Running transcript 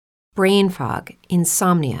brain fog,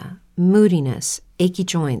 insomnia, moodiness, achy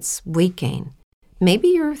joints, weight gain. Maybe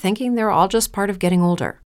you're thinking they're all just part of getting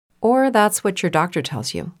older, or that's what your doctor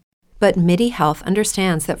tells you. But MIDI Health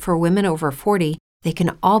understands that for women over 40, they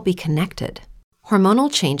can all be connected. Hormonal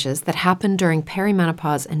changes that happen during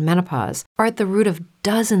perimenopause and menopause are at the root of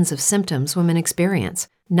dozens of symptoms women experience,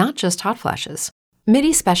 not just hot flashes.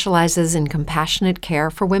 MIDI specializes in compassionate care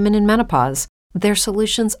for women in menopause. Their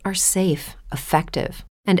solutions are safe, effective,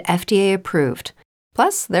 and FDA approved.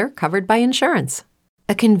 Plus, they're covered by insurance.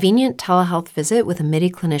 A convenient telehealth visit with a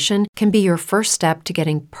MIDI clinician can be your first step to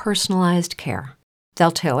getting personalized care.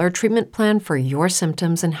 They'll tailor a treatment plan for your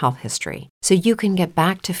symptoms and health history, so you can get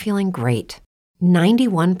back to feeling great.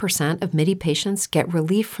 91% of MIDI patients get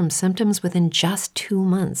relief from symptoms within just 2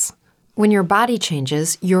 months. When your body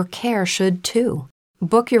changes, your care should too.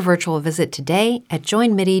 Book your virtual visit today at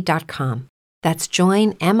joinmidi.com. That's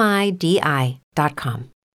joinmidi.com.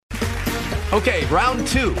 Okay, round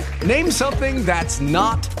 2. Name something that's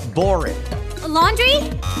not boring. A laundry?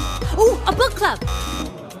 Ooh, a book club.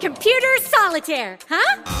 Computer solitaire,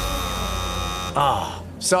 huh? Ah,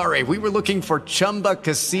 sorry, we were looking for Chumba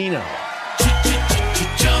Casino.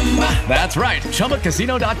 That's right,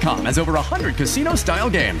 ChumbaCasino.com has over 100 casino-style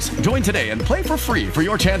games. Join today and play for free for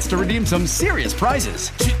your chance to redeem some serious prizes.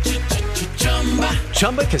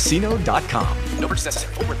 ChumbaCasino.com. No purchase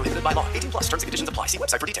necessary. Void where prohibited by law. 18+. Terms and conditions apply. See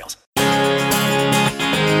website for details.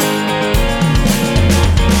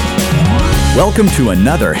 Welcome to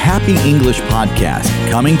another Happy English podcast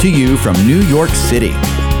coming to you from New York City.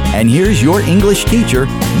 And here's your English teacher,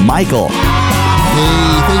 Michael.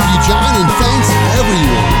 Hey, thank you, John, and thanks,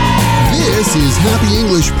 everyone. This is Happy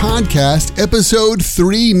English Podcast, episode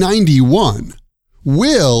 391.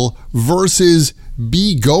 Will versus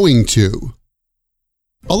be going to.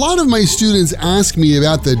 A lot of my students ask me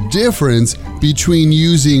about the difference between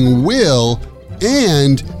using will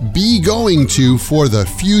and be going to for the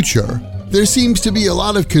future. There seems to be a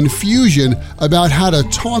lot of confusion about how to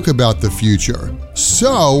talk about the future.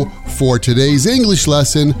 So, for today's English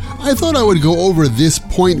lesson, I thought I would go over this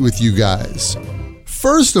point with you guys.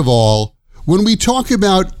 First of all, when we talk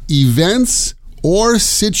about events or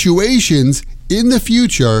situations in the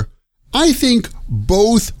future, I think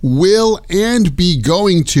both will and be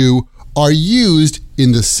going to are used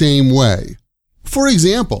in the same way. For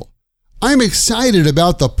example, I'm excited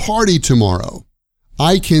about the party tomorrow.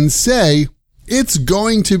 I can say, it's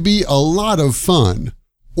going to be a lot of fun,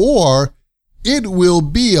 or it will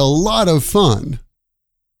be a lot of fun.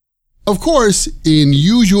 Of course, in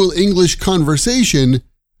usual English conversation,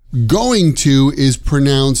 going to is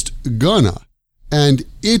pronounced gonna, and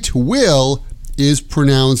it will is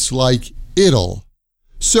pronounced like it'll.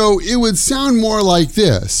 So it would sound more like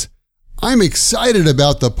this. I'm excited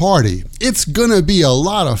about the party. It's gonna be a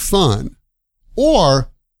lot of fun. Or,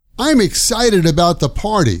 I'm excited about the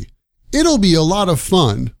party. It'll be a lot of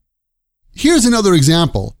fun. Here's another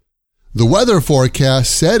example. The weather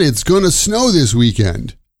forecast said it's going to snow this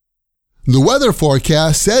weekend. The weather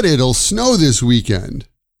forecast said it'll snow this weekend.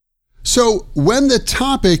 So when the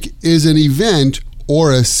topic is an event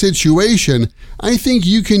or a situation, I think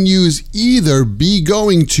you can use either be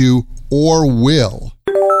going to or will.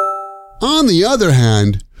 On the other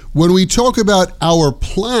hand, when we talk about our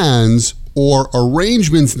plans or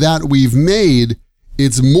arrangements that we've made,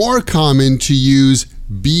 it's more common to use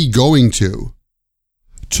be going to.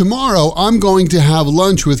 Tomorrow, I'm going to have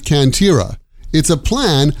lunch with Kantira. It's a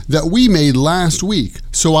plan that we made last week,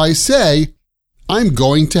 so I say, I'm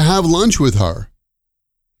going to have lunch with her.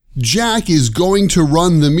 Jack is going to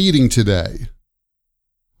run the meeting today.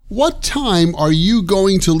 What time are you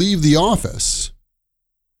going to leave the office?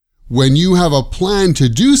 When you have a plan to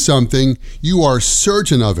do something, you are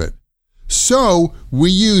certain of it. So, we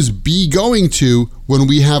use be going to when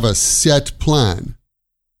we have a set plan.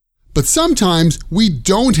 But sometimes we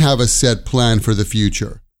don't have a set plan for the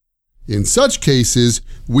future. In such cases,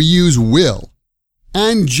 we use will.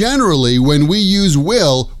 And generally, when we use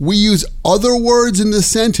will, we use other words in the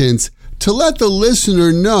sentence to let the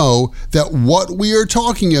listener know that what we are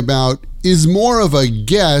talking about is more of a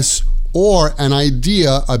guess or an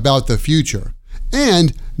idea about the future,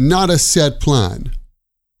 and not a set plan.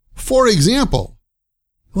 For example,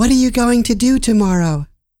 what are you going to do tomorrow?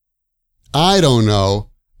 I don't know.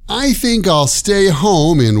 I think I'll stay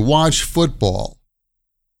home and watch football.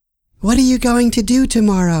 What are you going to do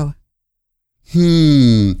tomorrow?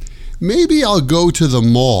 Maybe I'll go to the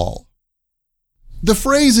mall. The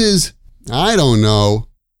phrases, I don't know,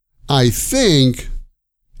 I think,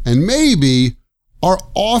 and maybe are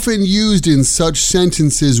often used in such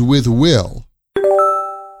sentences with will.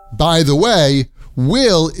 By the way,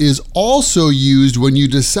 Will is also used when you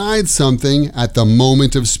decide something at the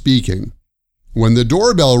moment of speaking. When the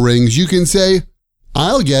doorbell rings, you can say,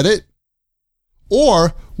 "I'll get it."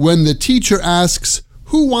 Or when the teacher asks,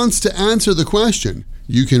 "Who wants to answer the question?"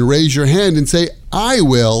 you can raise your hand and say, "I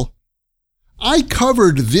will." I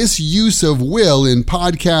covered this use of will in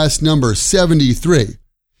podcast number 73.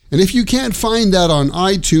 And if you can't find that on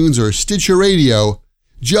iTunes or Stitcher Radio,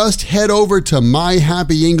 just head over to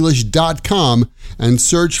myhappyenglish.com and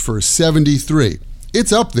search for 73.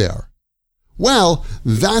 It's up there. Well,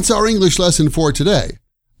 that's our English lesson for today.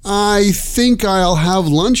 I think I'll have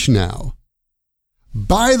lunch now.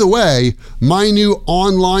 By the way, my new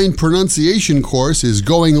online pronunciation course is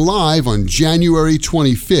going live on January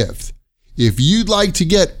 25th. If you'd like to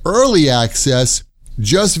get early access,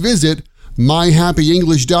 just visit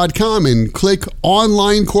myhappyenglish.com and click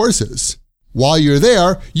Online Courses. While you're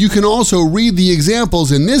there, you can also read the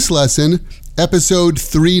examples in this lesson, episode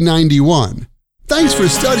 391. Thanks for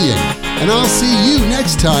studying, and I'll see you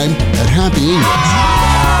next time at Happy English.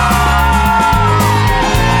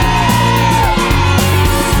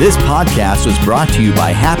 This podcast was brought to you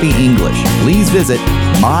by Happy English. Please visit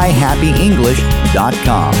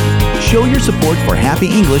myhappyenglish.com. Show your support for Happy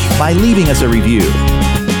English by leaving us a review.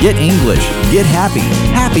 Get English, get happy,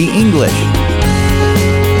 Happy English.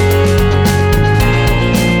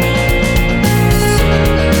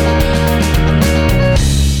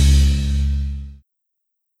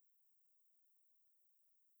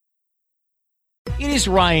 It is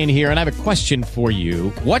Ryan here, and I have a question for you.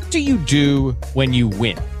 What do you do when you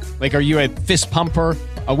win? Like, are you a fist pumper,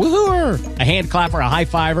 a woo-hooer, a hand clapper, a high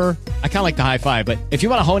fiver? I kind of like the high five, but if you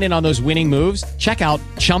want to hone in on those winning moves, check out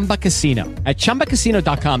Chumba Casino. At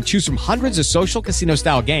ChumbaCasino.com, choose from hundreds of social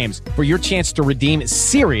casino-style games for your chance to redeem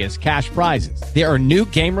serious cash prizes. There are new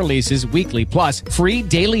game releases weekly, plus free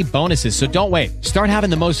daily bonuses. So don't wait. Start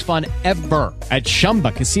having the most fun ever at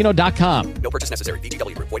ChumbaCasino.com. No purchase necessary.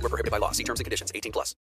 VGW Group. Void where prohibited by law. See terms and conditions. 18+.